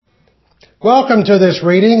Welcome to this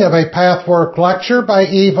reading of a Pathwork lecture by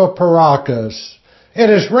Eva Paracas. It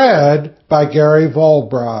is read by Gary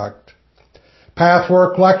Volbracht.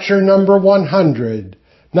 Pathwork lecture number 100,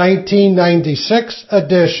 1996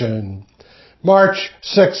 edition, March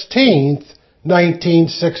 16th,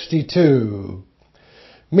 1962.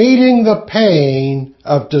 Meeting the Pain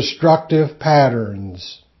of Destructive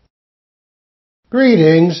Patterns.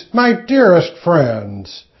 Greetings, my dearest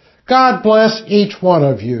friends. God bless each one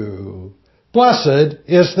of you. Blessed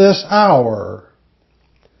is this hour.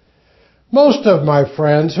 Most of my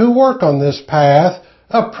friends who work on this path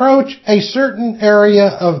approach a certain area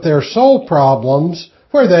of their soul problems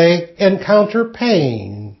where they encounter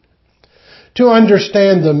pain. To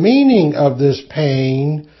understand the meaning of this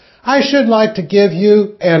pain, I should like to give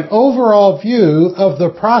you an overall view of the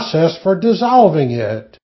process for dissolving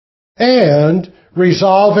it and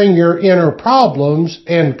resolving your inner problems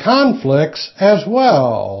and conflicts as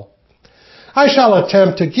well. I shall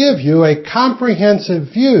attempt to give you a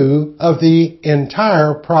comprehensive view of the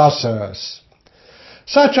entire process.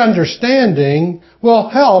 Such understanding will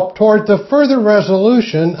help toward the further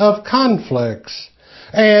resolution of conflicts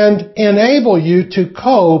and enable you to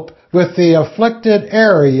cope with the afflicted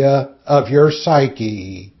area of your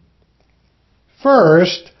psyche.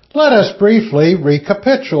 First, let us briefly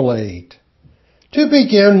recapitulate. To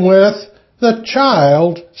begin with, the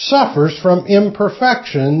child suffers from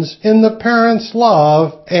imperfections in the parent's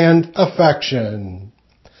love and affection.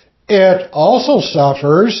 It also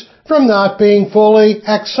suffers from not being fully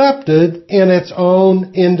accepted in its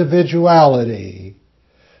own individuality.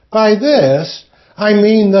 By this, I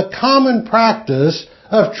mean the common practice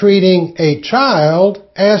of treating a child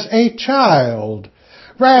as a child,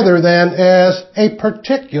 rather than as a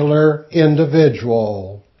particular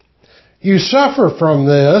individual. You suffer from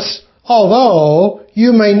this, although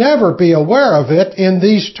you may never be aware of it in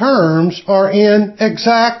these terms or in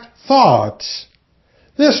exact thoughts.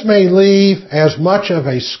 This may leave as much of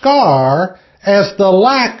a scar as the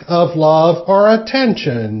lack of love or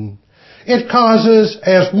attention. It causes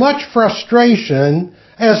as much frustration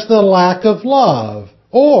as the lack of love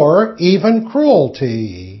or even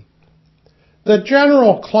cruelty. The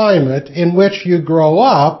general climate in which you grow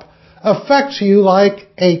up affects you like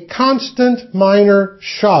a constant minor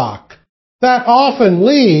shock that often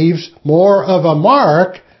leaves more of a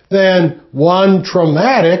mark than one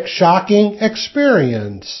traumatic, shocking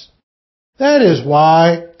experience. That is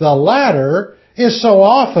why the latter is so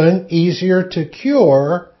often easier to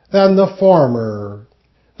cure than the former.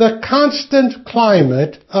 The constant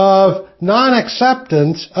climate of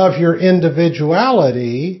non-acceptance of your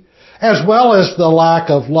individuality, as well as the lack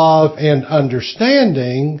of love and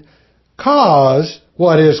understanding, cause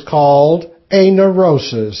what is called a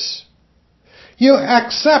neurosis. You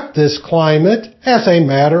accept this climate as a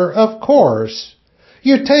matter of course.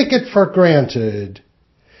 You take it for granted.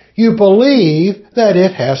 You believe that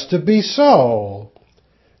it has to be so.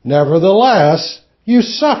 Nevertheless, you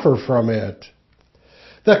suffer from it.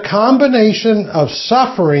 The combination of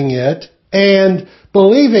suffering it and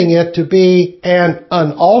believing it to be an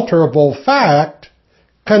unalterable fact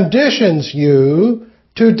conditions you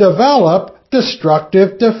to develop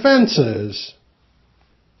destructive defenses.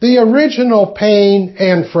 The original pain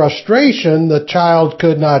and frustration the child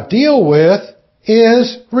could not deal with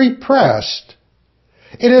is repressed.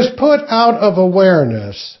 It is put out of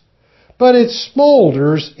awareness, but it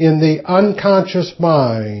smolders in the unconscious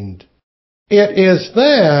mind. It is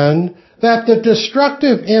then that the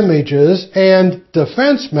destructive images and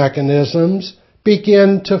defense mechanisms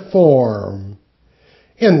begin to form.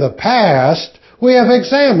 In the past, we have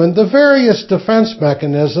examined the various defense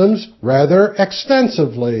mechanisms rather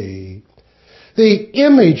extensively. The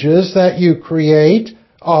images that you create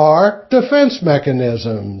are defense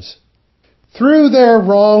mechanisms. Through their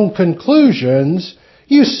wrong conclusions,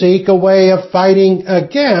 you seek a way of fighting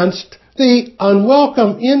against the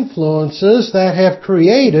unwelcome influences that have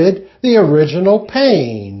created the original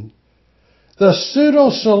pain. The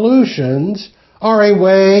pseudo-solutions are a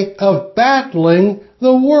way of battling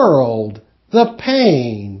the world, the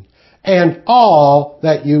pain, and all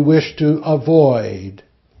that you wish to avoid.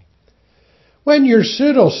 When your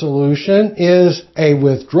pseudo-solution is a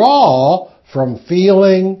withdrawal from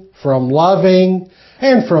feeling, from loving,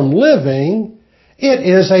 and from living, it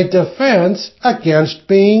is a defense against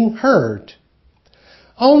being hurt.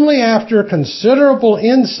 Only after considerable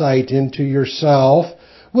insight into yourself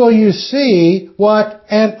will you see what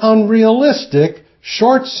an unrealistic,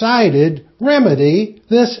 short-sighted remedy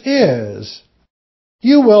this is.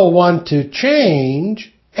 You will want to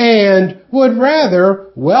change and would rather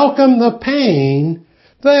welcome the pain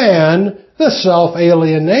than the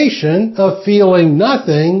self-alienation of feeling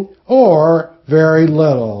nothing or very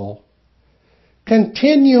little.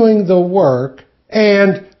 Continuing the work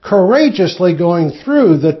and courageously going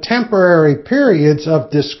through the temporary periods of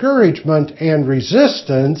discouragement and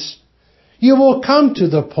resistance, you will come to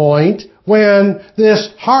the point when this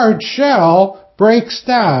hard shell breaks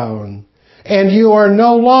down and you are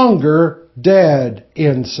no longer dead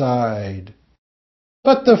inside.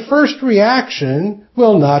 But the first reaction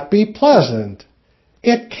will not be pleasant.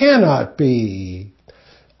 It cannot be.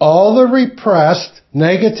 All the repressed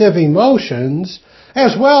negative emotions,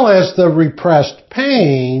 as well as the repressed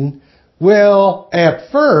pain, will at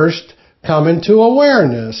first come into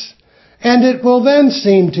awareness, and it will then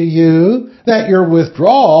seem to you that your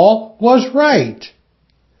withdrawal was right.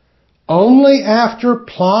 Only after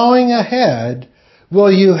plowing ahead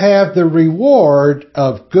will you have the reward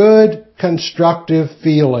of good, constructive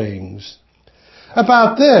feelings.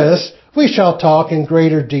 About this, we shall talk in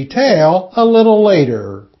greater detail a little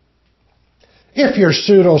later. If your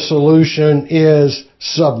pseudo-solution is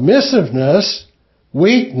submissiveness,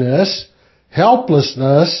 weakness,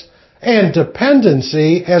 helplessness, and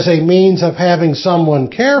dependency as a means of having someone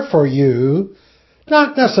care for you,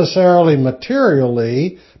 not necessarily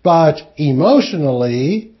materially, but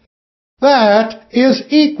emotionally, that is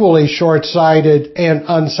equally short-sighted and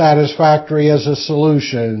unsatisfactory as a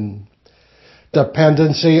solution.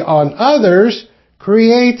 Dependency on others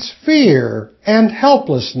creates fear and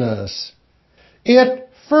helplessness. It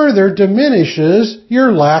further diminishes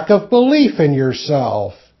your lack of belief in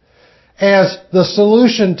yourself, as the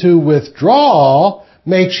solution to withdrawal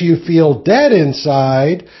makes you feel dead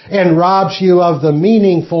inside and robs you of the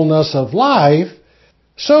meaningfulness of life.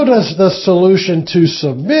 So does the solution to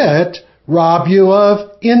submit rob you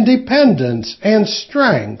of independence and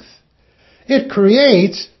strength. It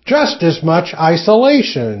creates just as much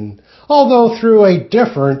isolation, although through a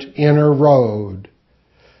different inner road.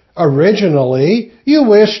 Originally, you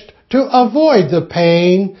wished to avoid the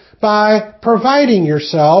pain by providing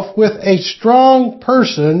yourself with a strong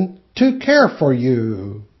person to care for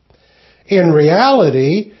you. In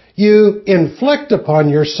reality, you inflict upon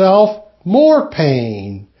yourself more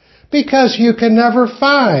pain because you can never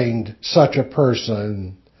find such a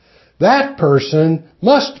person. That person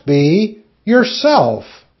must be yourself.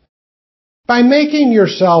 By making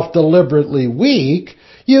yourself deliberately weak,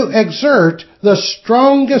 you exert the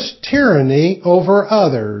strongest tyranny over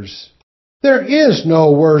others. There is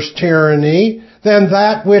no worse tyranny than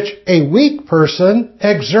that which a weak person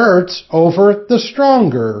exerts over the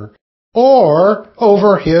stronger, or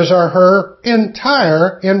over his or her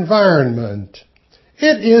entire environment.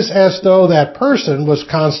 It is as though that person was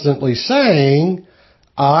constantly saying,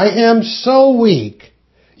 "I am so weak.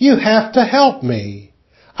 You have to help me.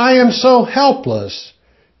 I am so helpless.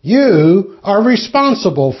 You are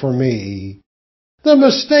responsible for me. The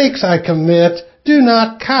mistakes I commit do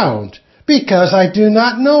not count because I do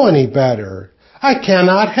not know any better. I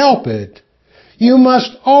cannot help it. You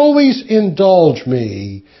must always indulge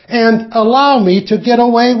me and allow me to get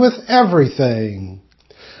away with everything.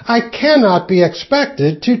 I cannot be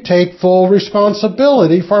expected to take full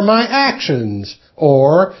responsibility for my actions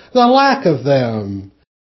or the lack of them,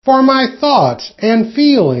 for my thoughts and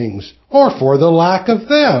feelings, or for the lack of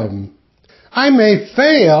them. I may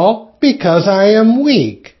fail because I am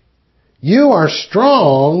weak. You are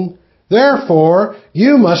strong, therefore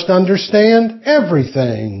you must understand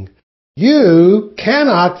everything. You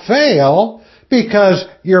cannot fail because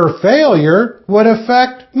your failure would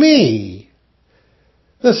affect me."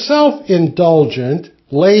 The self-indulgent,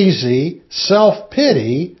 lazy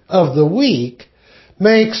self-pity of the weak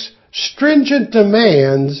makes stringent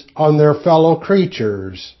demands on their fellow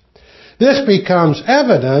creatures. This becomes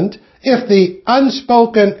evident if the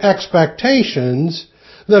unspoken expectations,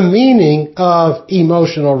 the meaning of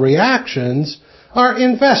emotional reactions, are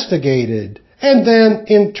investigated and then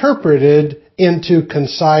interpreted into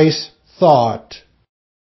concise thought.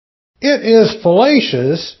 It is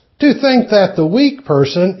fallacious to think that the weak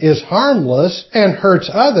person is harmless and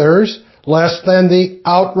hurts others less than the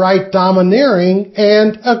outright domineering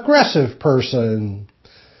and aggressive person.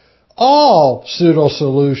 All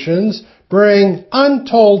pseudo-solutions bring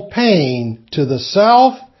untold pain to the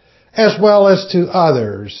self as well as to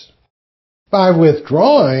others. By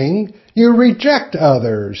withdrawing, you reject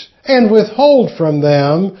others and withhold from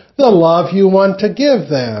them the love you want to give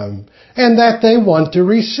them and that they want to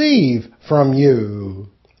receive from you.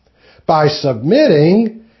 By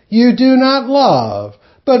submitting, you do not love,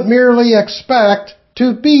 but merely expect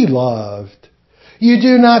to be loved. You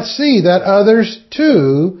do not see that others,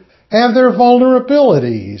 too, have their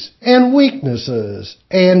vulnerabilities and weaknesses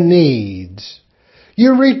and needs.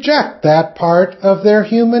 You reject that part of their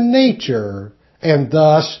human nature and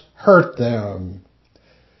thus hurt them.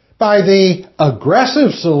 By the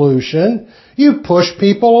aggressive solution, you push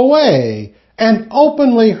people away and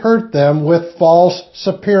openly hurt them with false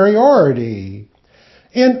superiority.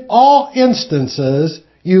 In all instances,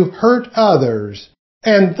 you hurt others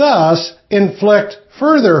and thus inflict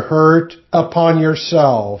further hurt upon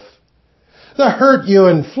yourself. The hurt you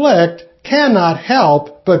inflict cannot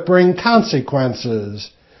help but bring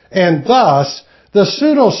consequences, and thus the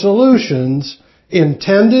pseudo-solutions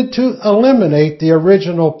intended to eliminate the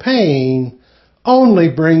original pain only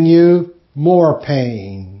bring you more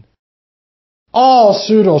pain. All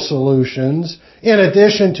pseudo-solutions, in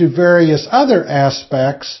addition to various other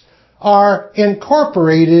aspects, are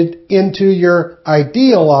incorporated into your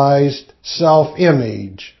idealized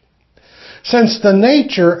self-image. Since the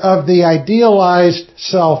nature of the idealized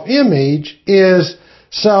self-image is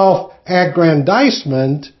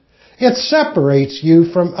self-aggrandizement, it separates you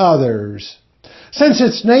from others. Since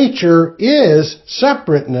its nature is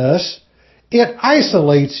separateness, it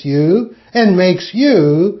isolates you and makes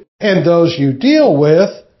you and those you deal with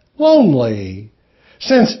lonely.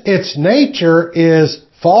 Since its nature is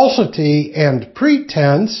falsity and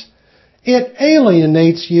pretense, it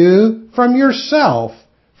alienates you from yourself,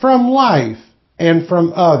 from life, and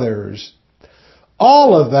from others.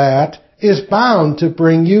 All of that is bound to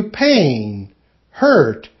bring you pain,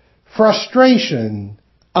 hurt, frustration,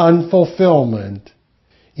 unfulfillment.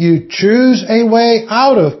 You choose a way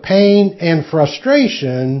out of pain and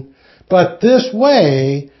frustration, but this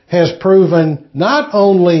way has proven not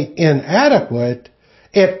only inadequate,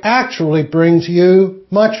 it actually brings you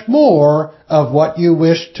much more of what you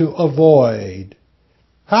wish to avoid.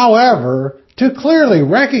 However, to clearly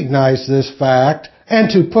recognize this fact and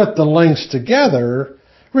to put the links together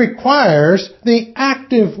requires the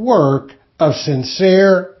active work of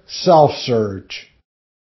sincere self-search.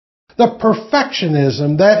 The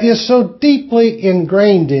perfectionism that is so deeply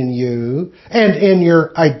ingrained in you and in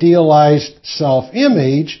your idealized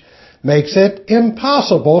self-image makes it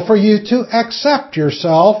impossible for you to accept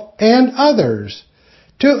yourself and others,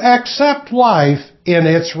 to accept life in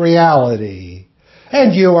its reality.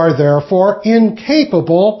 And you are therefore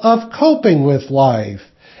incapable of coping with life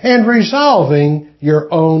and resolving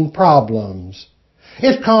your own problems.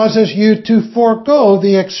 It causes you to forego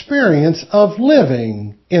the experience of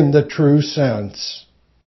living in the true sense.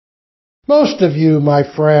 Most of you, my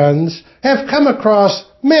friends, have come across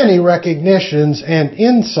many recognitions and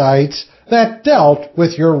insights that dealt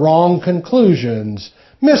with your wrong conclusions,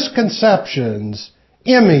 misconceptions,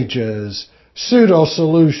 images,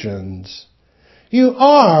 pseudo-solutions. You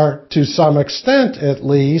are, to some extent at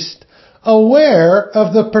least, aware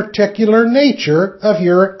of the particular nature of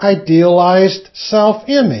your idealized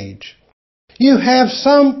self-image. You have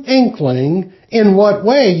some inkling in what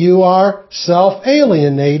way you are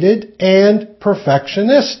self-alienated and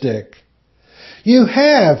perfectionistic. You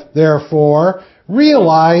have, therefore,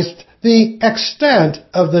 realized the extent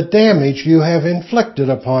of the damage you have inflicted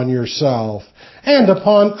upon yourself and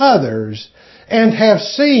upon others, and have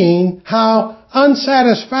seen how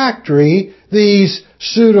unsatisfactory these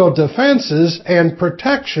pseudo-defenses and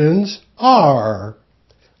protections are.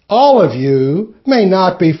 All of you may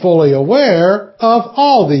not be fully aware of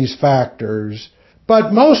all these factors,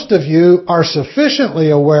 but most of you are sufficiently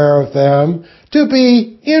aware of them to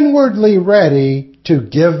be inwardly ready to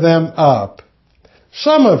give them up.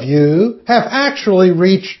 Some of you have actually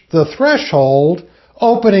reached the threshold,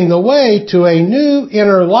 opening the way to a new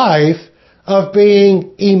inner life of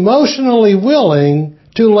being emotionally willing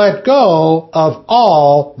to let go of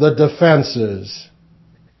all the defenses.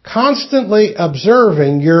 Constantly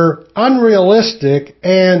observing your unrealistic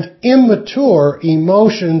and immature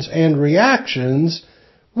emotions and reactions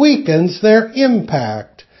weakens their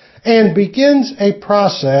impact and begins a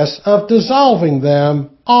process of dissolving them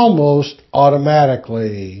almost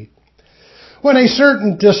automatically. When a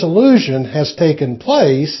certain disillusion has taken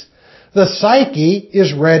place, the psyche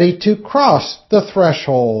is ready to cross the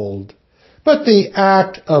threshold, but the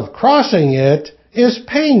act of crossing it is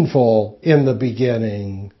painful in the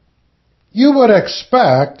beginning. You would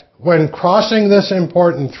expect, when crossing this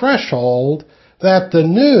important threshold, that the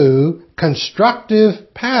new,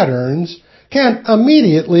 constructive patterns can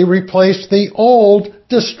immediately replace the old,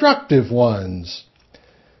 destructive ones.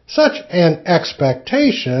 Such an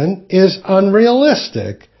expectation is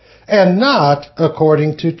unrealistic and not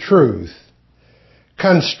according to truth.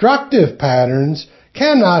 Constructive patterns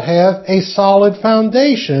cannot have a solid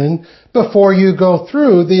foundation before you go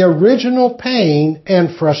through the original pain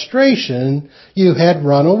and frustration you had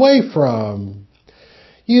run away from.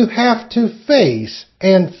 You have to face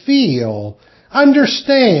and feel,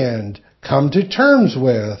 understand, come to terms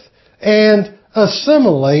with, and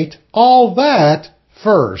assimilate all that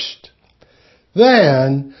first.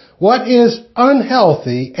 Then, what is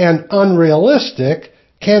unhealthy and unrealistic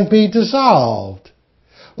can be dissolved.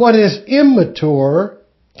 What is immature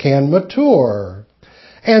can mature.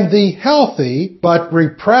 And the healthy but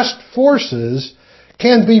repressed forces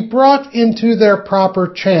can be brought into their proper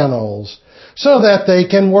channels so that they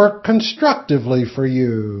can work constructively for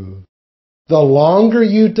you. The longer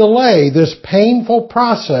you delay this painful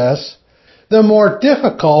process, the more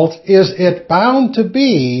difficult is it bound to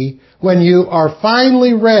be when you are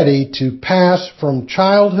finally ready to pass from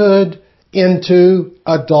childhood into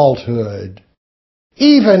adulthood.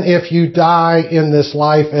 Even if you die in this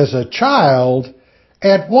life as a child,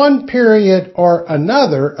 at one period or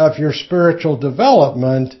another of your spiritual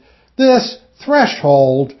development, this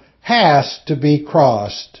threshold has to be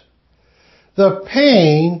crossed. The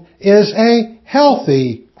pain is a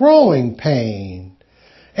healthy, growing pain,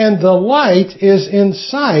 and the light is in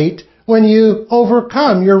sight when you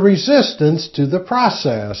overcome your resistance to the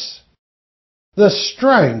process. The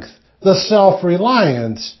strength, the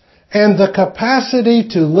self-reliance, and the capacity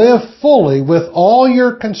to live fully with all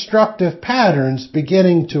your constructive patterns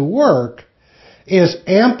beginning to work is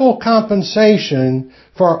ample compensation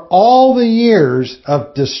for all the years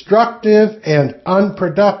of destructive and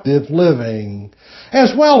unproductive living,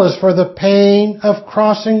 as well as for the pain of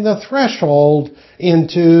crossing the threshold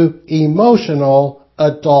into emotional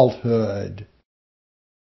adulthood.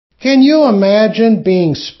 Can you imagine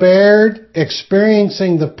being spared,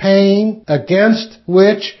 experiencing the pain against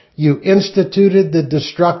which you instituted the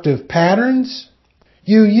destructive patterns?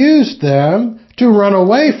 You used them to run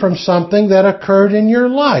away from something that occurred in your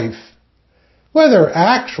life. Whether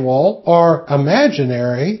actual or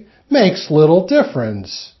imaginary makes little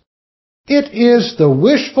difference. It is the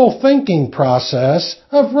wishful thinking process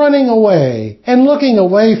of running away and looking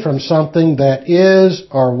away from something that is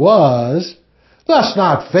or was, thus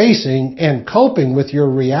not facing and coping with your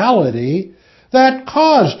reality, that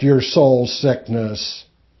caused your soul sickness.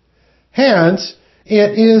 Hence,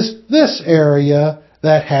 it is this area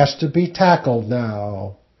that has to be tackled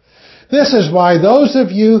now. This is why those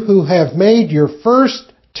of you who have made your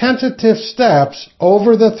first tentative steps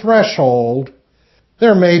over the threshold,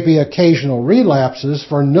 there may be occasional relapses,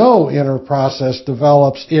 for no inner process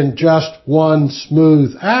develops in just one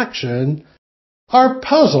smooth action, are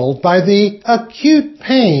puzzled by the acute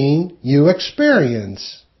pain you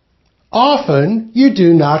experience. Often you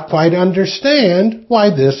do not quite understand why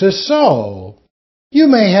this is so. You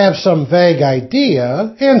may have some vague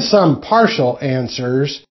idea and some partial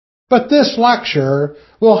answers, but this lecture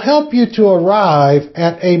will help you to arrive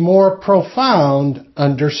at a more profound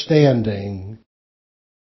understanding.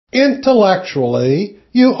 Intellectually,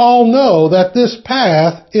 you all know that this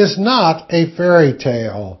path is not a fairy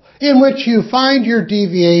tale in which you find your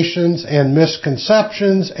deviations and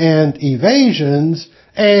misconceptions and evasions,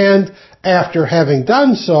 and after having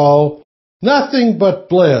done so, nothing but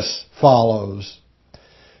bliss follows.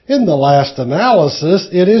 In the last analysis,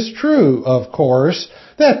 it is true, of course,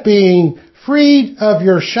 that being freed of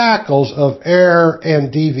your shackles of error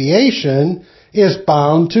and deviation is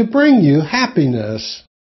bound to bring you happiness.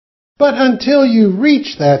 But until you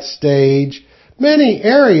reach that stage, many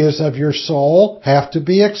areas of your soul have to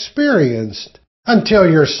be experienced, until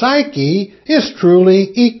your psyche is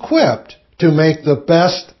truly equipped to make the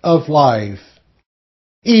best of life.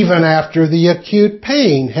 Even after the acute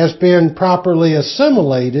pain has been properly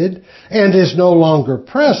assimilated and is no longer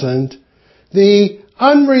present, the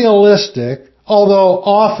unrealistic, although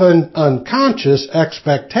often unconscious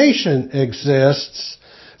expectation exists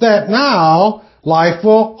that now life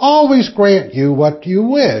will always grant you what you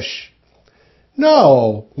wish.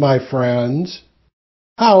 No, my friends.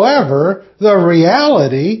 However, the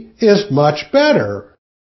reality is much better.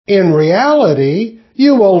 In reality,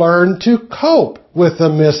 you will learn to cope with the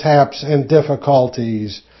mishaps and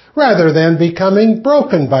difficulties, rather than becoming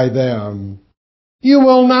broken by them. You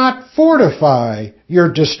will not fortify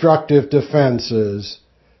your destructive defenses.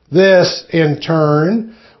 This, in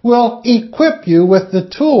turn, will equip you with the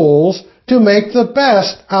tools to make the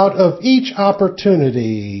best out of each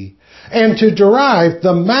opportunity, and to derive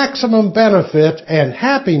the maximum benefit and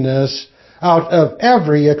happiness out of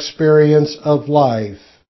every experience of life.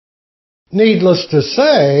 Needless to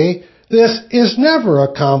say, this is never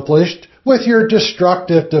accomplished with your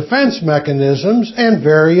destructive defense mechanisms and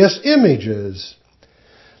various images.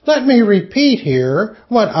 Let me repeat here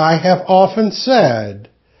what I have often said.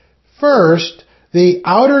 First, the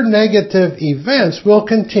outer negative events will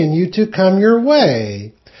continue to come your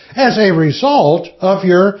way as a result of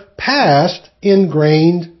your past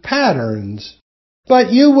ingrained patterns.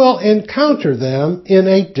 But you will encounter them in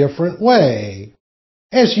a different way.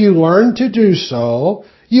 As you learn to do so,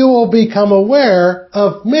 you will become aware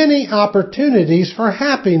of many opportunities for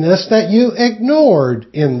happiness that you ignored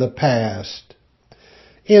in the past.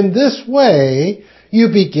 In this way, you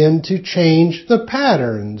begin to change the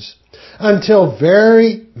patterns until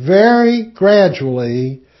very, very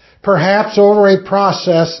gradually, perhaps over a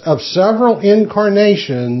process of several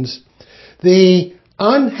incarnations, the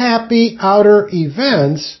unhappy outer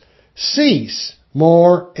events cease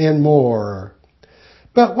more and more.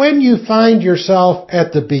 But when you find yourself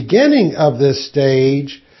at the beginning of this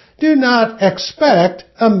stage, do not expect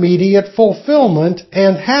immediate fulfillment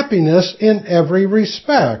and happiness in every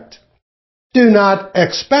respect. Do not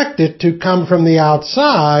expect it to come from the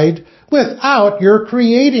outside without your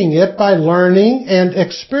creating it by learning and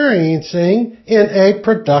experiencing in a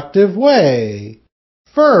productive way.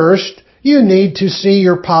 First, you need to see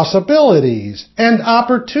your possibilities and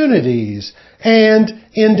opportunities and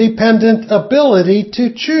independent ability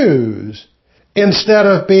to choose, instead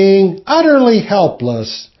of being utterly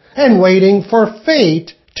helpless and waiting for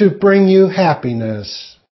fate to bring you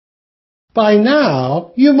happiness. By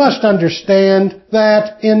now, you must understand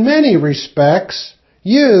that in many respects,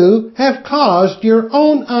 you have caused your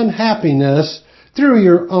own unhappiness through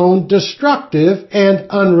your own destructive and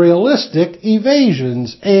unrealistic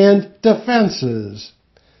evasions and defenses.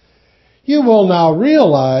 You will now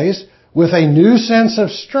realize, with a new sense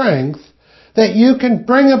of strength, that you can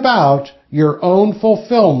bring about your own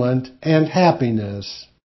fulfillment and happiness.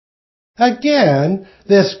 Again,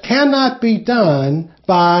 this cannot be done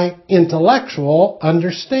by intellectual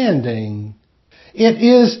understanding. It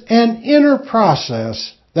is an inner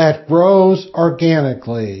process that grows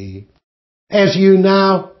organically. As you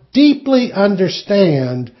now deeply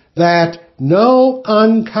understand that no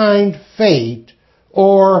unkind fate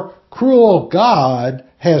or cruel God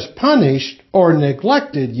has punished or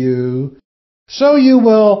neglected you, so you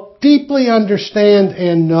will deeply understand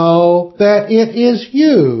and know that it is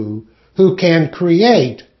you who can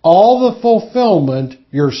create all the fulfillment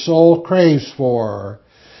your soul craves for,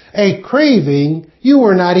 a craving you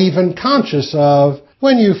were not even conscious of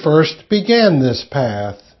when you first began this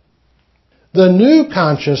path. The new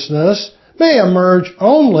consciousness may emerge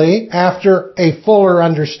only after a fuller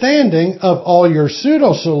understanding of all your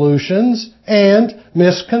pseudo-solutions and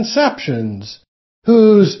misconceptions,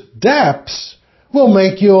 whose depths will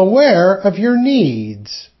make you aware of your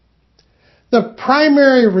needs. The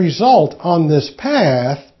primary result on this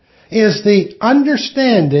path is the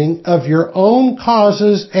understanding of your own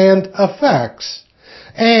causes and effects,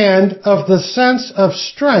 and of the sense of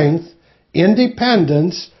strength,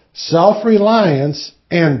 independence, self-reliance,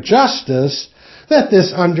 and justice that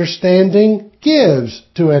this understanding gives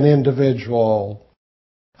to an individual.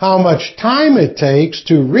 How much time it takes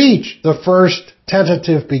to reach the first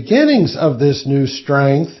tentative beginnings of this new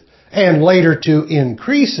strength, and later to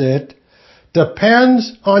increase it,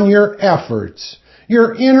 depends on your efforts,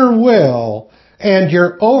 your inner will, and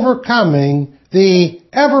your overcoming the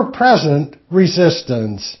ever-present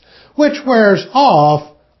resistance, which wears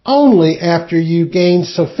off only after you gain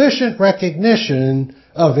sufficient recognition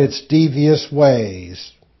of its devious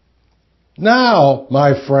ways. Now,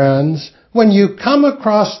 my friends, when you come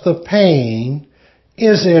across the pain,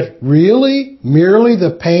 is it really merely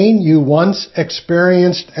the pain you once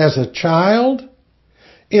experienced as a child?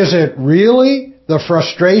 Is it really the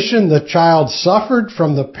frustration the child suffered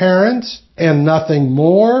from the parents and nothing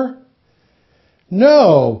more?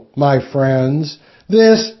 No, my friends,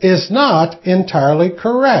 this is not entirely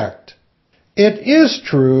correct. It is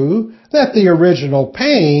true that the original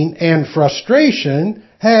pain and frustration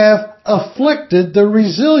have afflicted the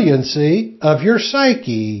resiliency of your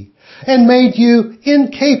psyche and made you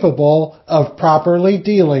incapable of properly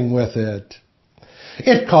dealing with it.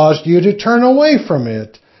 It caused you to turn away from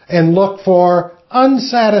it and look for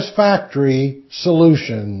unsatisfactory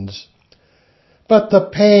solutions. But the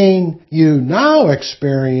pain you now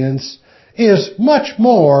experience is much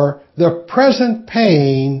more the present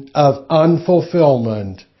pain of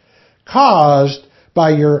unfulfillment, caused by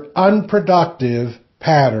your unproductive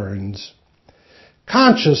patterns.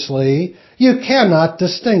 Consciously, you cannot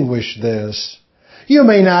distinguish this. You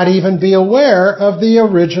may not even be aware of the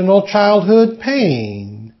original childhood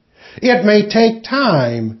pain. It may take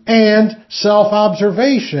time and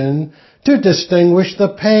self-observation to distinguish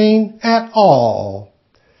the pain at all.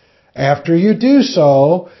 After you do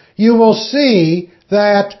so, you will see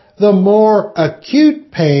that the more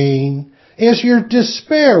acute pain is your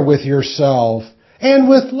despair with yourself and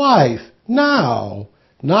with life now,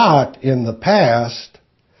 not in the past.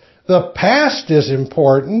 The past is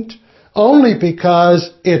important only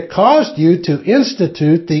because it caused you to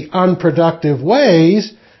institute the unproductive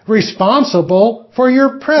ways responsible for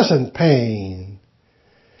your present pain.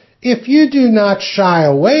 If you do not shy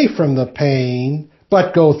away from the pain,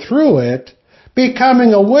 but go through it,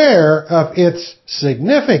 becoming aware of its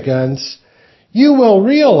significance, you will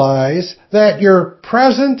realize that your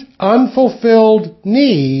present unfulfilled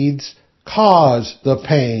needs cause the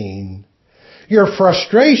pain. Your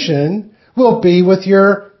frustration will be with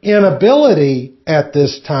your inability at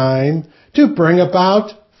this time to bring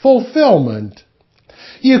about fulfillment.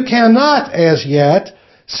 You cannot, as yet,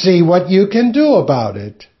 see what you can do about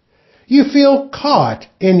it. You feel caught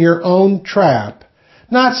in your own trap,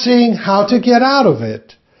 not seeing how to get out of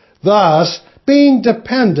it, thus being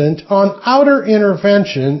dependent on outer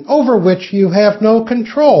intervention over which you have no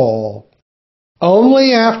control.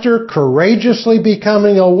 Only after courageously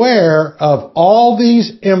becoming aware of all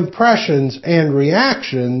these impressions and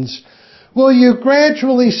reactions will you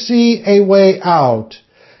gradually see a way out,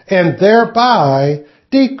 and thereby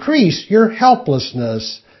decrease your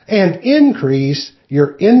helplessness and increase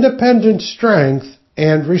your independent strength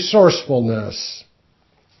and resourcefulness.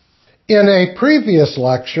 In a previous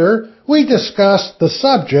lecture, we discussed the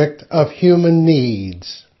subject of human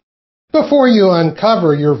needs. Before you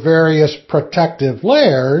uncover your various protective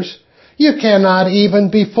layers, you cannot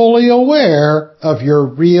even be fully aware of your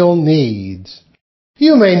real needs.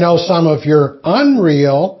 You may know some of your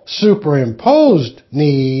unreal, superimposed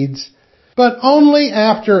needs, but only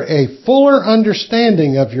after a fuller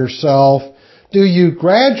understanding of yourself do you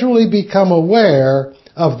gradually become aware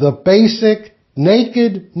of the basic,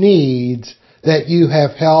 naked needs that you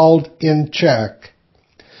have held in check.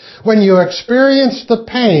 When you experience the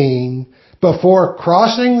pain before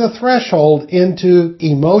crossing the threshold into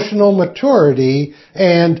emotional maturity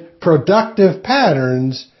and productive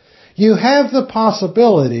patterns, you have the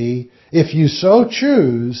possibility, if you so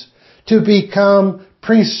choose, to become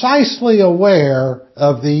precisely aware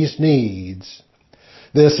of these needs.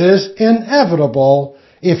 This is inevitable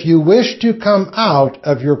if you wish to come out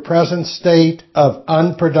of your present state of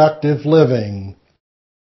unproductive living.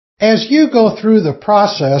 As you go through the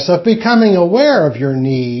process of becoming aware of your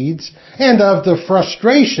needs and of the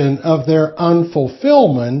frustration of their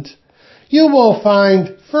unfulfillment, you will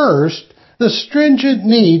find first the stringent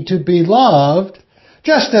need to be loved,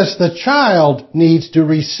 just as the child needs to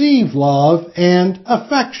receive love and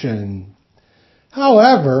affection.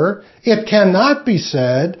 However, it cannot be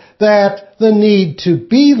said that the need to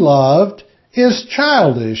be loved is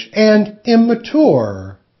childish and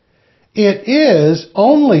immature. It is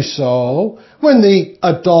only so when the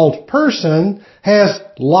adult person has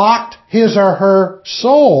locked his or her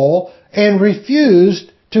soul and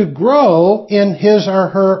refused to grow in his or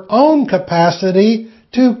her own capacity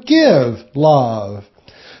to give love,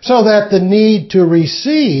 so that the need to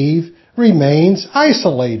receive remains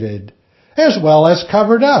isolated, as well as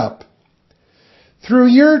covered up. Through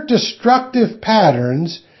your destructive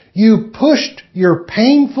patterns, you pushed your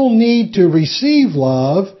painful need to receive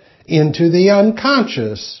love into the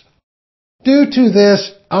unconscious. Due to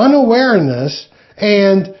this unawareness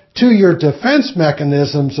and to your defense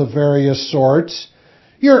mechanisms of various sorts,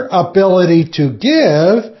 your ability to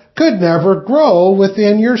give could never grow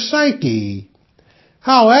within your psyche.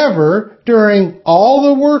 However, during all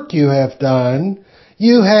the work you have done,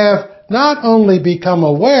 you have not only become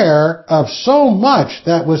aware of so much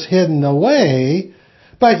that was hidden away,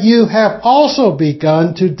 but you have also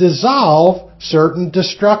begun to dissolve certain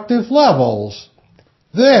destructive levels.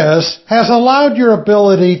 This has allowed your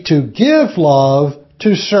ability to give love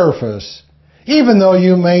to surface, even though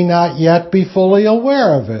you may not yet be fully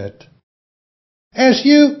aware of it. As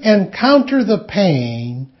you encounter the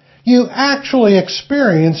pain, you actually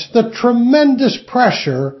experience the tremendous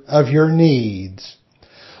pressure of your needs.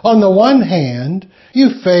 On the one hand,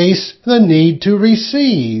 you face the need to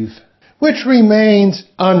receive, which remains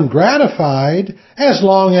ungratified as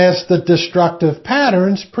long as the destructive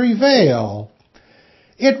patterns prevail.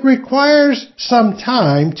 It requires some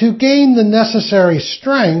time to gain the necessary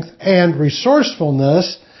strength and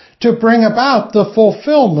resourcefulness to bring about the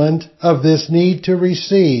fulfillment of this need to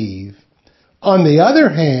receive. On the other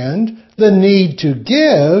hand, the need to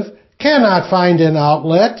give cannot find an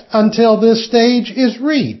outlet until this stage is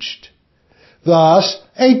reached. Thus,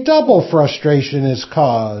 a double frustration is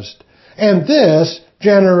caused, and this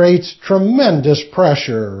generates tremendous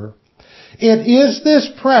pressure. It is this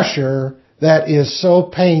pressure that is so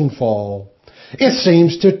painful. It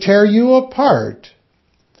seems to tear you apart.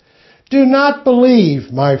 Do not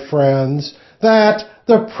believe, my friends, that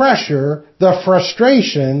the pressure, the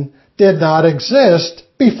frustration, did not exist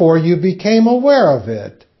before you became aware of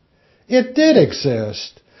it. It did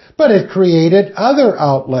exist, but it created other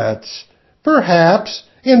outlets, perhaps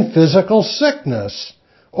in physical sickness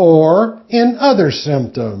or in other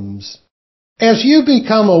symptoms. As you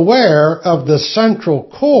become aware of the central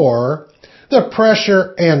core, the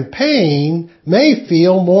pressure and pain may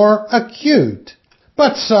feel more acute,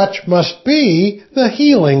 but such must be the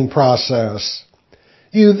healing process.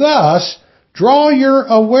 You thus draw your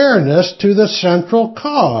awareness to the central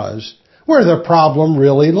cause, where the problem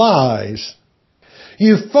really lies.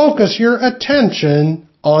 You focus your attention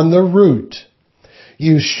on the root.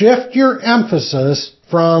 You shift your emphasis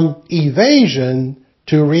from evasion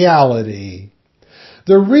to reality.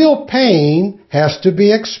 The real pain has to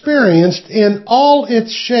be experienced in all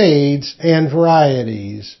its shades and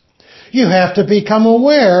varieties. You have to become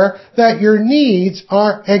aware that your needs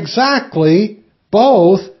are exactly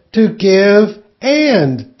both to give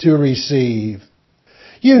and to receive.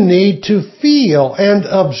 You need to feel and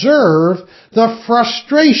observe the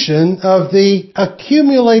frustration of the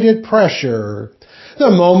accumulated pressure, the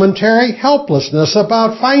momentary helplessness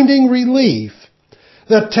about finding relief,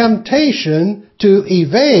 the temptation to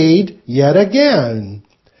evade yet again.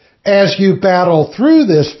 As you battle through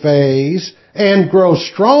this phase and grow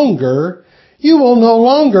stronger, you will no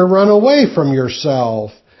longer run away from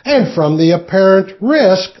yourself and from the apparent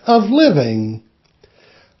risk of living.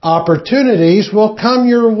 Opportunities will come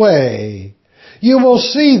your way. You will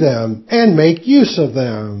see them and make use of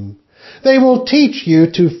them. They will teach you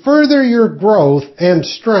to further your growth and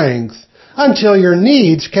strength until your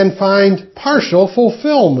needs can find partial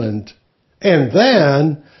fulfillment. And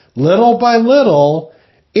then, little by little,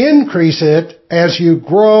 increase it as you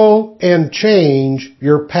grow and change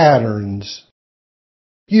your patterns.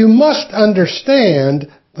 You must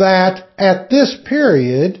understand that at this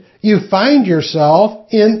period, you find yourself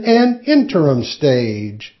in an interim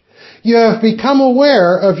stage. You have become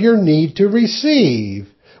aware of your need to receive,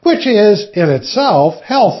 which is in itself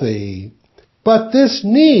healthy. But this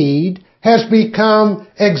need has become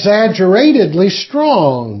exaggeratedly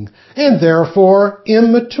strong and therefore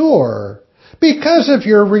immature because of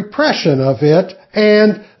your repression of it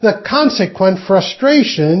and the consequent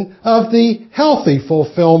frustration of the healthy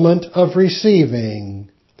fulfillment of receiving.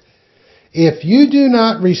 If you do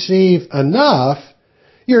not receive enough,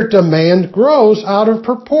 your demand grows out of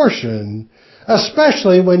proportion,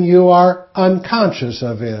 especially when you are unconscious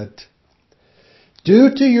of it.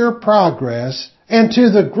 Due to your progress and to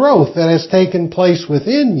the growth that has taken place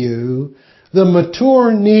within you, the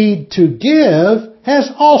mature need to give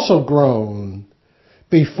has also grown.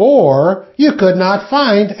 Before, you could not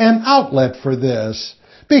find an outlet for this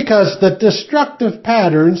because the destructive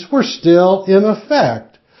patterns were still in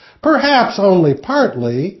effect, perhaps only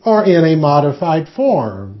partly or in a modified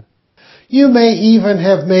form. You may even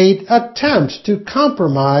have made attempts to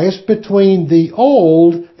compromise between the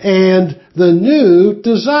old and the new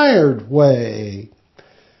desired way.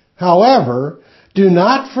 However, do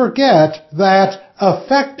not forget that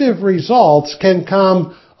effective results can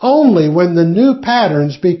come only when the new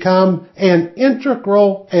patterns become an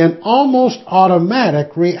integral and almost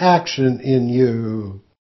automatic reaction in you.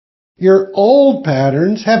 Your old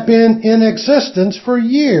patterns have been in existence for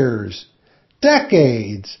years,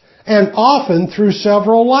 decades, and often through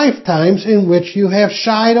several lifetimes in which you have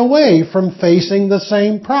shied away from facing the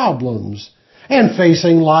same problems and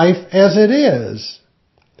facing life as it is.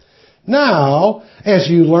 Now, as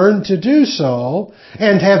you learn to do so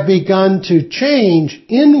and have begun to change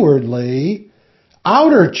inwardly,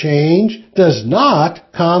 outer change does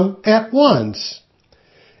not come at once.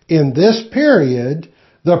 In this period,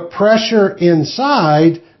 the pressure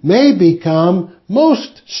inside may become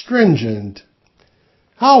most stringent.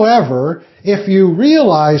 However, if you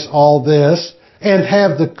realize all this and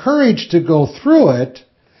have the courage to go through it,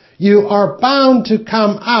 you are bound to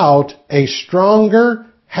come out a stronger,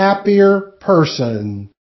 happier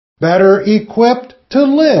person, better equipped to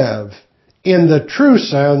live in the true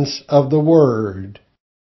sense of the word.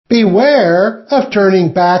 Beware of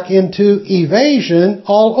turning back into evasion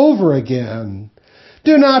all over again.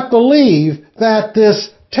 Do not believe that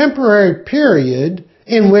this temporary period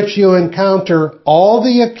in which you encounter all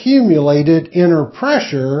the accumulated inner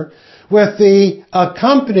pressure with the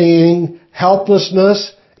accompanying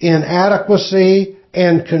helplessness, inadequacy,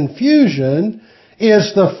 and confusion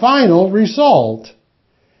is the final result.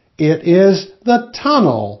 It is the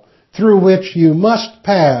tunnel through which you must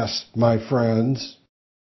pass, my friends.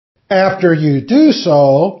 After you do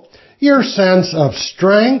so, your sense of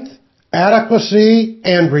strength, adequacy,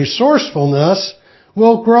 and resourcefulness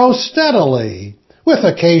will grow steadily, with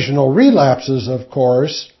occasional relapses, of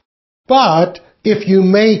course. But if you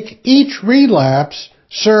make each relapse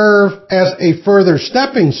serve as a further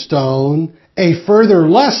stepping stone, a further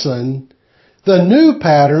lesson, the new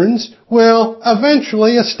patterns will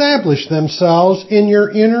eventually establish themselves in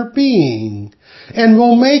your inner being and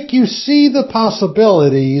will make you see the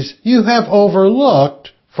possibilities you have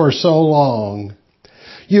overlooked for so long.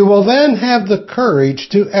 You will then have the courage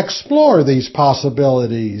to explore these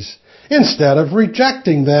possibilities instead of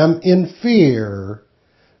rejecting them in fear.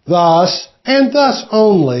 Thus, and thus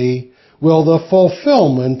only, will the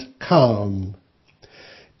fulfillment come.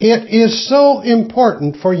 It is so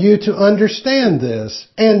important for you to understand this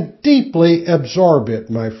and deeply absorb it,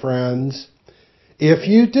 my friends. If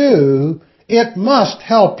you do, it must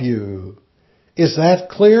help you. Is that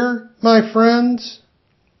clear, my friends?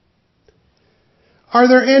 Are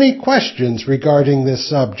there any questions regarding this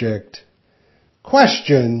subject?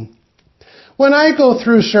 Question: when I go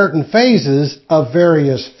through certain phases of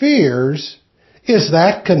various fears, is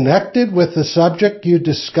that connected with the subject you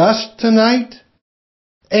discussed tonight?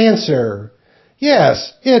 Answer: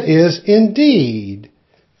 yes, it is indeed.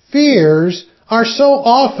 Fears are so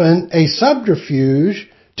often a subterfuge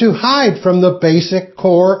to hide from the basic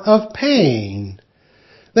core of pain.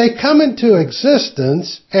 They come into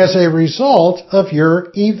existence as a result of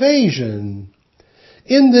your evasion.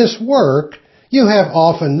 In this work, you have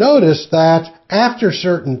often noticed that after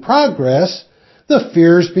certain progress, the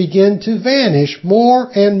fears begin to vanish more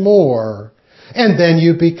and more, and then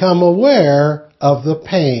you become aware of the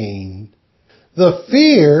pain. The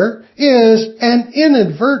fear is an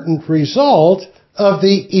inadvertent result of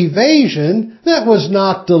the evasion that was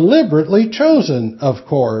not deliberately chosen, of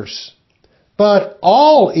course. But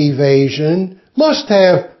all evasion must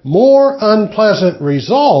have more unpleasant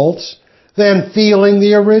results than feeling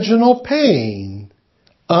the original pain.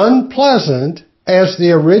 Unpleasant as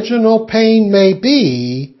the original pain may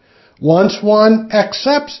be, once one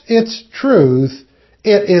accepts its truth,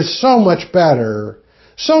 it is so much better,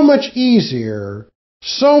 so much easier,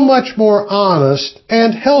 so much more honest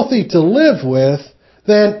and healthy to live with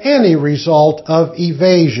than any result of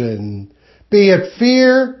evasion, be it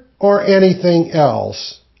fear or anything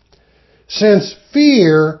else. Since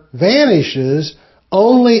fear vanishes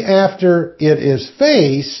only after it is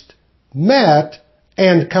faced, met,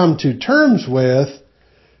 and come to terms with,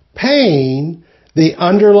 pain, the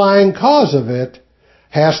underlying cause of it,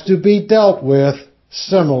 has to be dealt with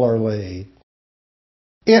similarly.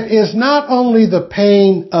 It is not only the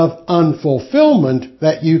pain of unfulfillment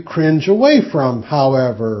that you cringe away from,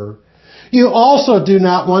 however. You also do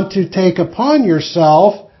not want to take upon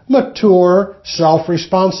yourself mature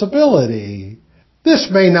self-responsibility. This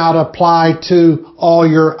may not apply to all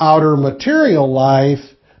your outer material life,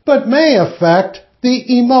 but may affect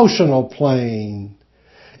the emotional plane.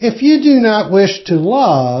 If you do not wish to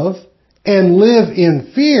love and live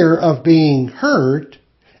in fear of being hurt,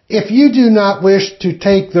 if you do not wish to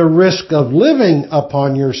take the risk of living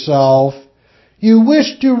upon yourself, you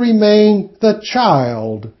wish to remain the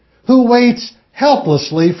child who waits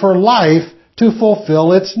helplessly for life to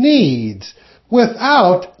fulfill its needs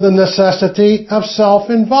without the necessity of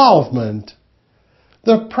self-involvement.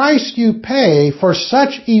 The price you pay for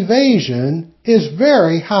such evasion is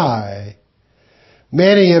very high.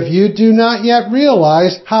 Many of you do not yet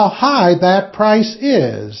realize how high that price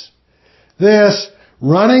is. This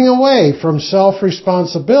running away from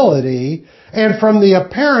self-responsibility and from the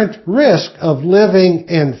apparent risk of living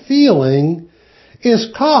and feeling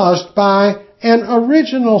is caused by an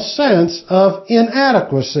original sense of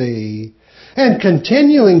inadequacy, and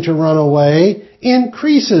continuing to run away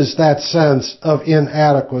increases that sense of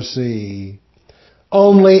inadequacy.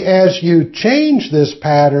 Only as you change this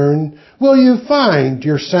pattern will you find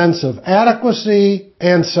your sense of adequacy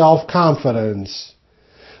and self-confidence.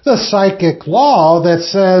 The psychic law that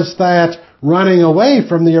says that running away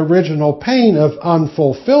from the original pain of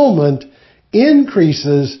unfulfillment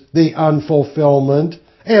increases the unfulfillment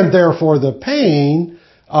and therefore the pain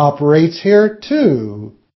operates here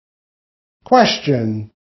too.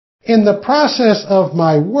 Question: in the process of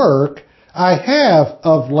my work, I have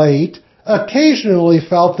of late occasionally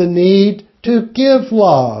felt the need to give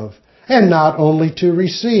love and not only to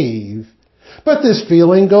receive. But this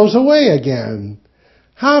feeling goes away again.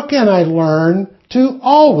 How can I learn to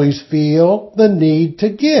always feel the need to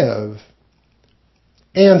give?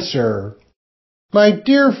 Answer: my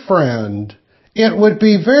dear friend, it would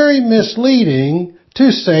be very misleading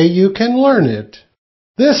to say you can learn it.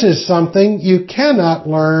 This is something you cannot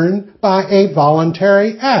learn by a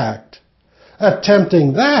voluntary act.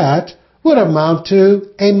 Attempting that would amount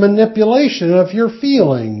to a manipulation of your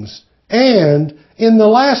feelings, and, in the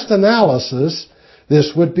last analysis,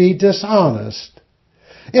 this would be dishonest.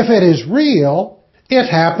 If it is real, it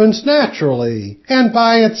happens naturally and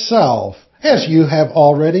by itself, as you have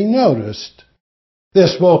already noticed.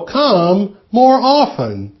 This will come more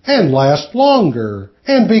often and last longer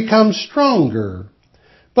and become stronger,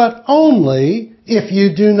 but only if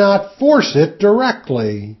you do not force it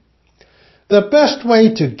directly. The best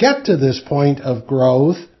way to get to this point of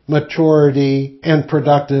growth, maturity, and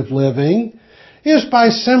productive living is by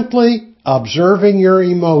simply observing your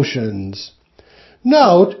emotions.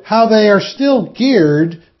 Note how they are still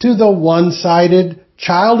geared to the one-sided,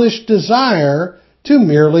 childish desire to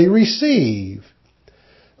merely receive.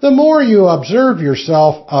 The more you observe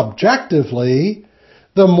yourself objectively,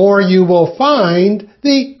 the more you will find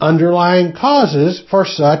the underlying causes for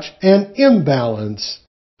such an imbalance,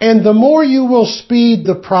 and the more you will speed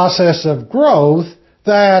the process of growth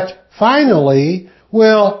that, finally,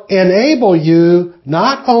 will enable you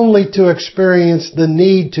not only to experience the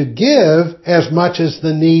need to give as much as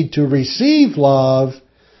the need to receive love,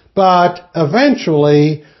 but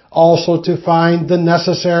eventually also to find the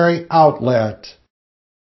necessary outlet.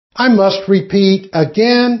 I must repeat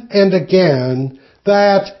again and again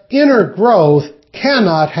that inner growth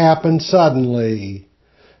cannot happen suddenly.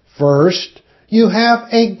 First, you have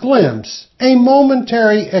a glimpse, a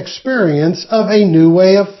momentary experience of a new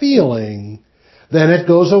way of feeling. Then it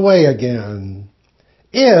goes away again.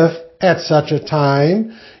 If, at such a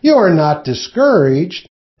time, you are not discouraged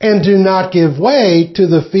and do not give way to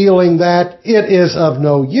the feeling that it is of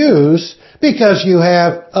no use because you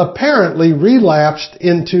have apparently relapsed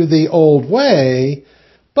into the old way,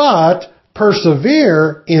 but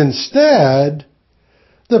persevere instead,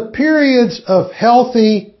 the periods of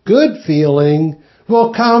healthy, good feeling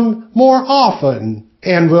will come more often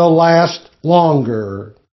and will last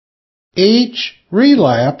longer. Each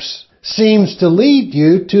relapse seems to lead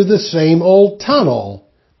you to the same old tunnel,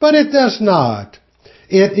 but it does not.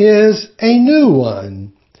 It is a new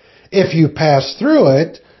one. If you pass through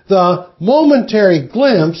it, the momentary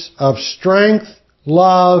glimpse of strength,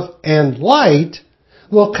 love, and light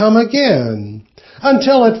will come again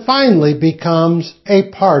until it finally becomes a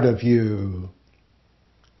part of you.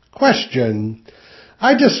 Question: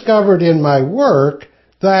 I discovered in my work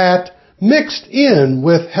that mixed in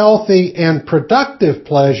with healthy and productive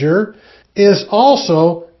pleasure is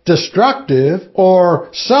also destructive or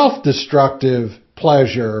self-destructive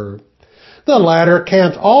pleasure. The latter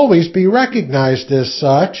can't always be recognized as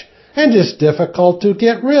such and is difficult to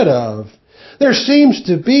get rid of. There seems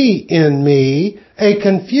to be in me a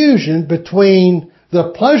confusion between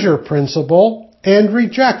the pleasure principle and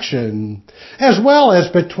rejection, as well as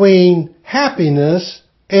between happiness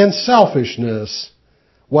and selfishness.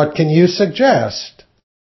 What can you suggest?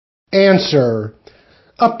 Answer: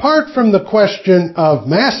 apart from the question of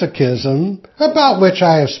masochism, about which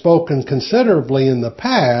I have spoken considerably in the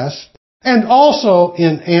past, and also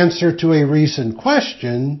in answer to a recent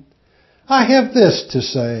question, I have this to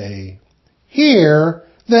say. Here,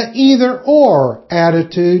 the either-or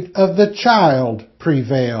attitude of the child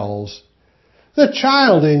prevails. The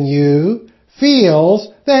child in you feels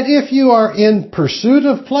that if you are in pursuit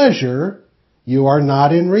of pleasure, you are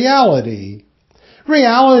not in reality.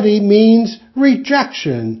 Reality means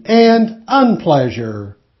rejection and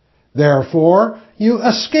unpleasure. Therefore, you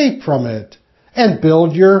escape from it and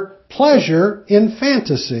build your pleasure in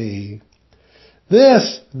fantasy.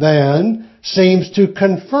 This, then, seems to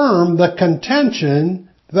confirm the contention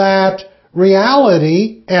that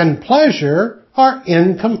reality and pleasure are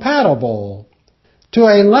incompatible. To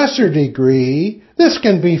a lesser degree, this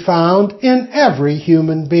can be found in every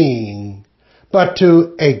human being, but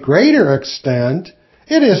to a greater extent,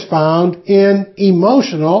 it is found in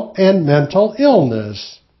emotional and mental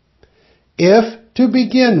illness. If, to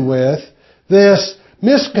begin with, this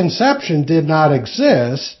misconception did not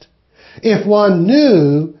exist, if one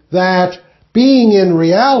knew that being in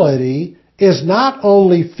reality is not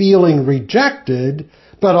only feeling rejected,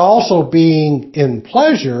 but also being in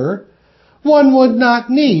pleasure, one would not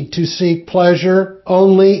need to seek pleasure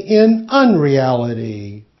only in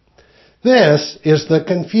unreality. This is the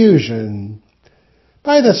confusion.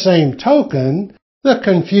 By the same token, the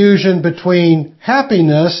confusion between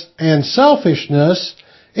happiness and selfishness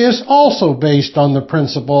is also based on the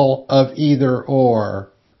principle of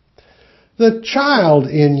either-or. The child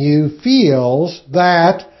in you feels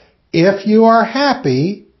that if you are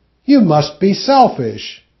happy, you must be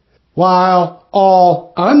selfish, while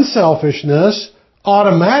all unselfishness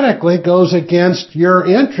automatically goes against your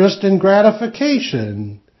interest in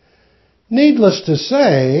gratification. Needless to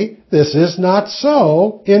say, this is not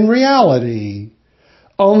so in reality.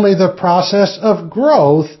 Only the process of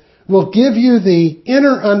growth will give you the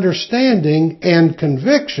inner understanding and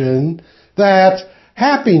conviction that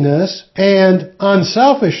happiness and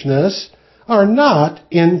unselfishness are not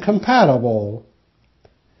incompatible.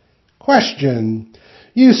 Question: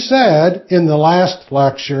 You said in the last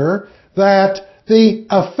lecture that the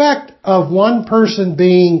effect of one person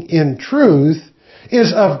being in truth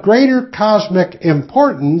is of greater cosmic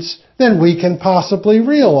importance than we can possibly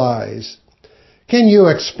realize. Can you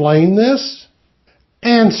explain this?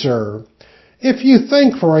 Answer: If you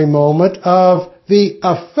think for a moment of the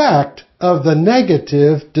effect of the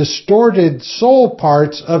negative, distorted soul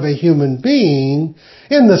parts of a human being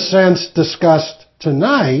in the sense discussed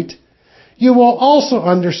tonight, you will also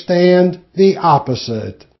understand the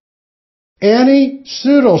opposite. Any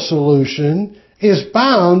pseudo-solution is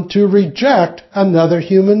bound to reject another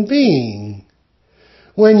human being.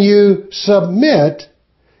 When you submit,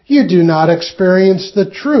 you do not experience the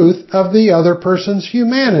truth of the other person's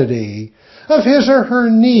humanity, of his or her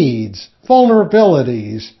needs,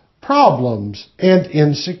 vulnerabilities, problems, and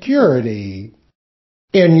insecurity.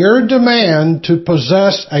 In your demand to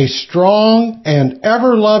possess a strong and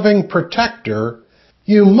ever-loving protector,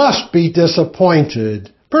 you must be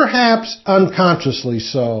disappointed, perhaps unconsciously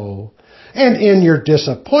so. And in your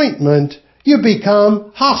disappointment, you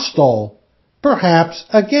become hostile, perhaps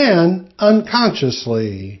again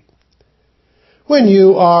unconsciously. When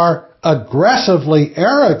you are aggressively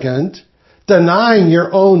arrogant, denying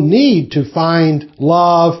your own need to find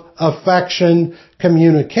love, affection,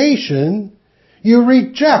 communication, you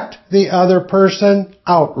reject the other person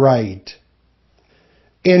outright.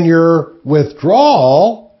 In your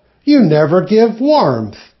withdrawal, you never give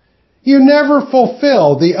warmth. You never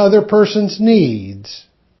fulfill the other person's needs.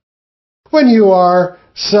 When you are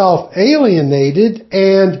self-alienated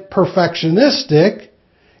and perfectionistic,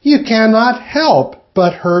 you cannot help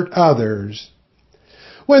but hurt others.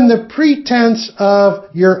 When the pretense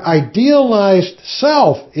of your idealized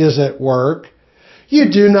self is at work, you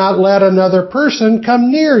do not let another person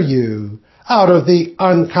come near you out of the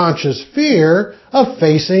unconscious fear of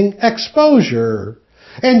facing exposure,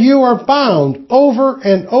 and you are bound over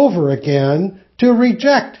and over again to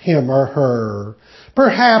reject him or her,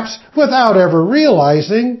 perhaps without ever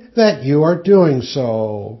realizing that you are doing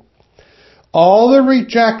so. All the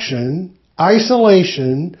rejection,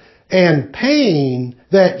 isolation, and pain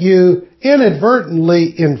that you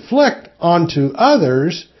inadvertently inflict onto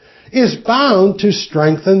others is bound to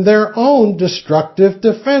strengthen their own destructive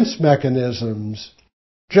defense mechanisms,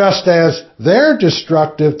 just as their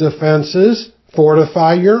destructive defenses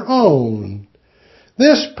fortify your own.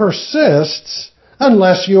 This persists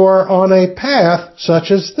unless you are on a path such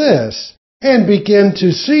as this and begin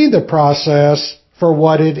to see the process for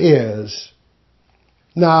what it is.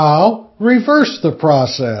 Now, reverse the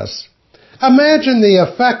process. Imagine the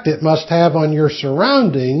effect it must have on your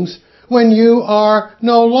surroundings when you are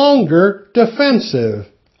no longer defensive,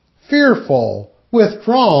 fearful,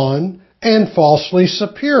 withdrawn, and falsely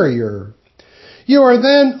superior. You are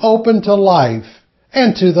then open to life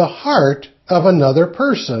and to the heart of another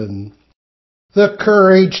person. The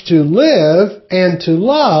courage to live and to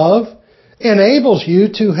love enables you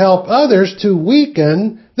to help others to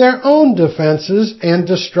weaken their own defenses and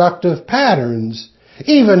destructive patterns,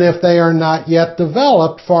 even if they are not yet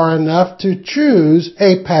developed far enough to choose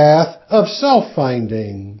a path of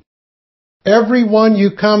self-finding. Everyone you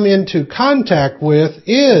come into contact with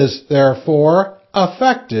is, therefore,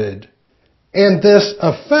 affected, and this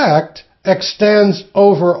effect extends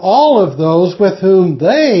over all of those with whom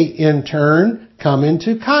they, in turn, come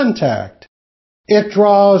into contact. It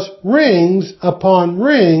draws rings upon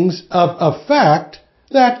rings of effect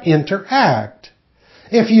that interact.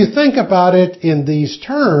 If you think about it in these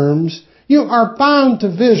terms, you are bound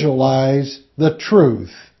to visualize the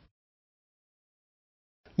truth.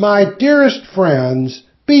 My dearest friends,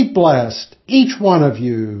 be blessed, each one of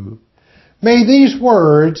you. May these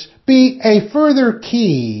words be a further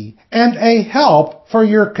key and a help for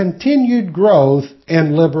your continued growth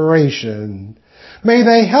and liberation. May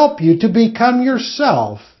they help you to become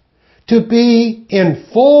yourself, to be in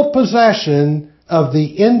full possession of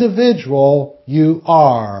the individual you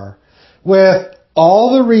are, with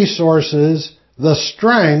all the resources, the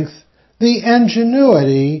strength, the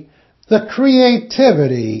ingenuity, the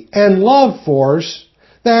creativity and love force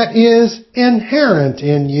that is inherent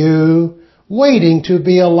in you, waiting to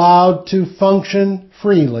be allowed to function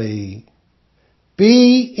freely.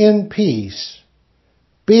 Be in peace.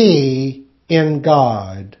 be in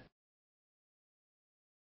God.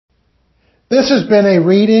 This has been a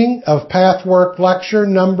reading of Pathwork Lecture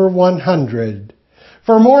number 100.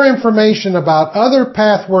 For more information about other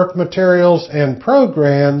Pathwork materials and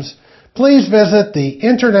programs, please visit the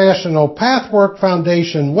International Pathwork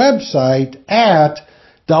Foundation website at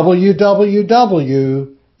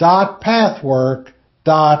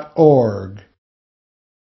www.pathwork.org.